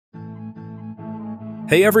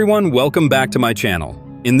Hey everyone, welcome back to my channel.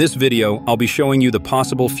 In this video, I'll be showing you the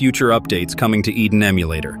possible future updates coming to Eden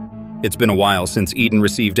Emulator. It's been a while since Eden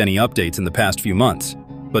received any updates in the past few months,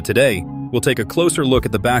 but today, we'll take a closer look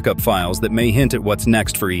at the backup files that may hint at what's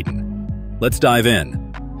next for Eden. Let's dive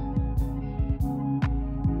in.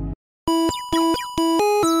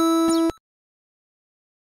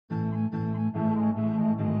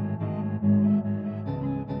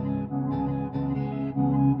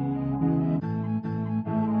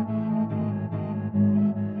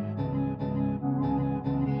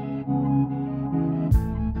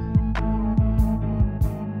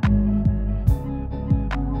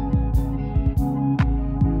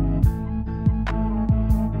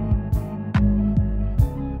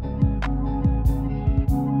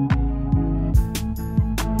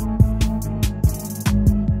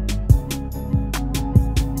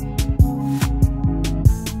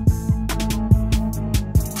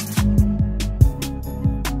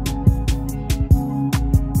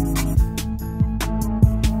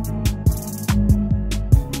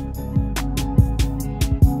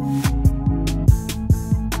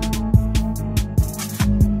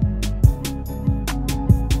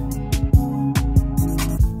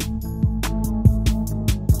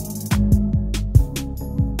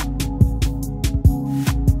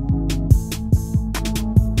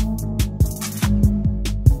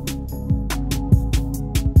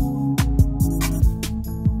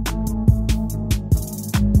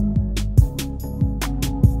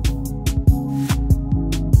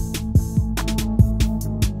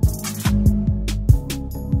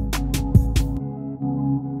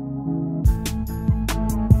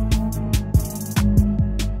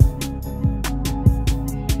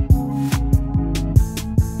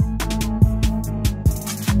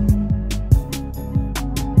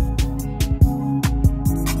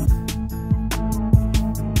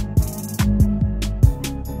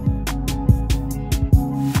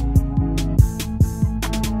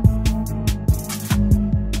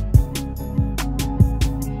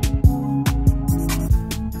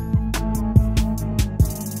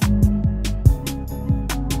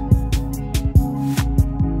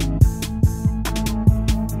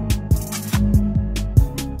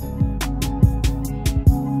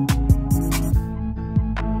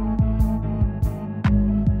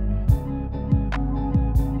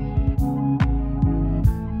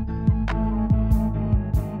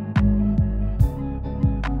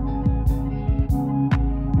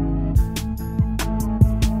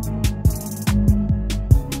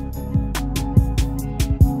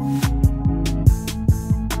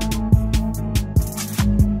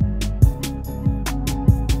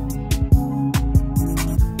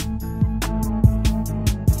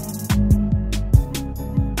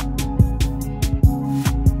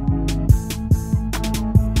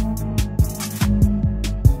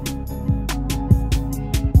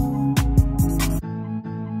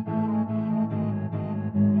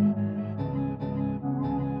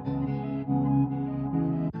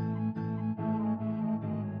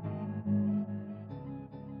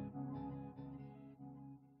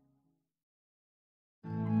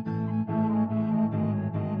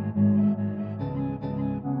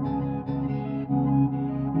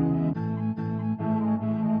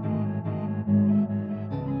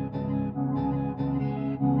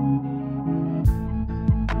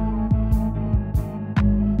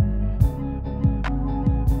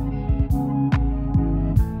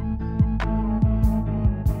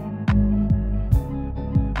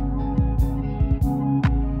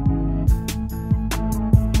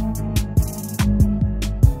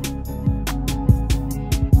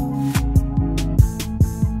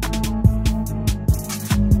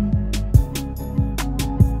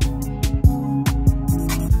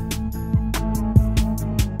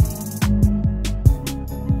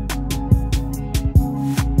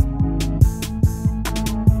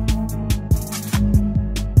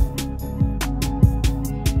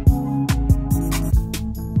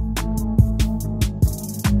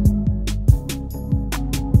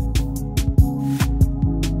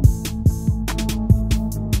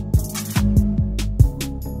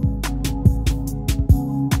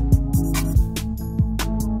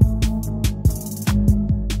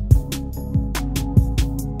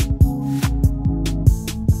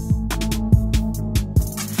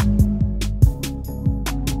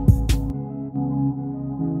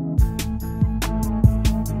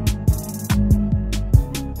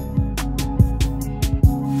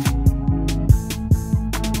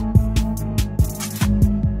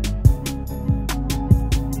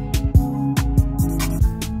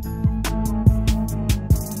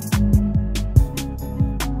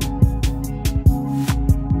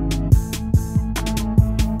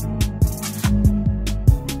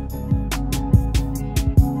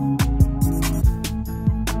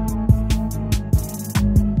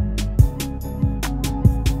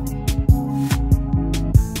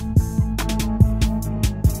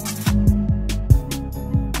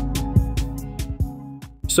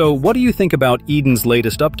 So what do you think about Eden's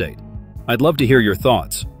latest update? I'd love to hear your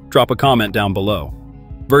thoughts. Drop a comment down below.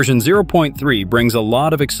 Version 0.3 brings a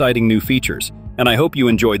lot of exciting new features, and I hope you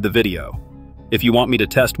enjoyed the video. If you want me to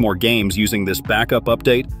test more games using this backup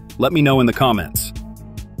update, let me know in the comments.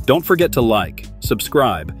 Don't forget to like,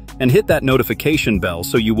 subscribe, and hit that notification bell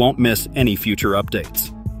so you won't miss any future updates.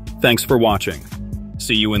 Thanks for watching.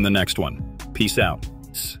 See you in the next one. Peace out.